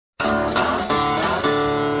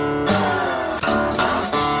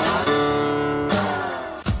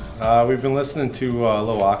We've been listening to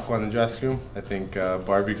Lil Aqua in the dressing room. I think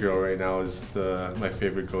Barbie Girl right now is my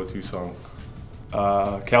favorite go-to song.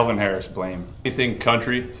 Calvin Harris, Blame. Anything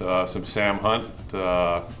country, so, some Sam Hunt,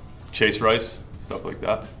 Chase Rice, stuff like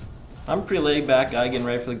that. I'm a pretty laid back guy getting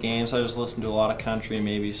ready for the game, so I just listen to a lot of country,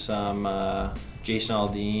 maybe some Jason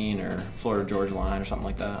Aldean or Florida Georgia Line or something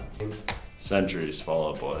like that. Centuries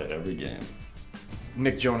Fall Out Boy every game.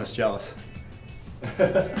 Nick Jonas, Jealous.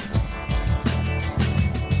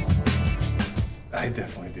 I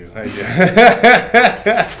definitely do. I do.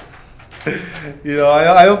 You know,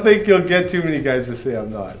 I don't think you'll get too many guys to say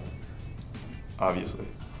I'm not. Obviously.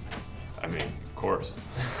 I mean, of course.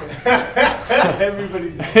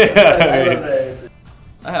 Everybody's. I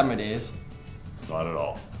have my days. Not at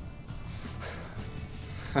all.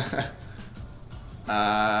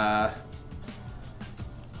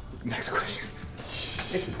 Next question.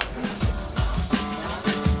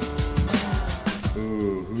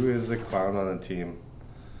 Ooh, who is the clown on the team?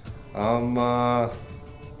 I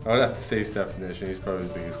would have to say Definition. He's probably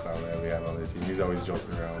the biggest clown that we have on the team. He's always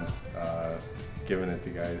joking around, giving it to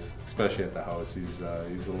guys, especially at the house. He's a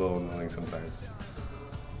little annoying sometimes.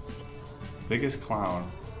 Biggest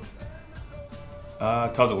clown?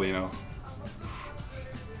 Cuzzelino.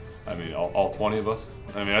 I mean, all 20 of us.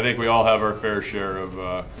 I mean, I think we all have our fair share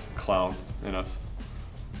of clown in us.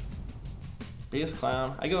 Biggest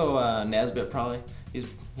clown? I go Nesbitt probably.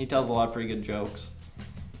 He tells a lot of pretty good jokes.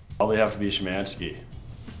 Probably have to be Szymanski.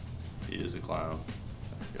 He is a clown.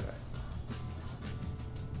 That guy.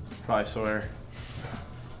 Probably Sawyer.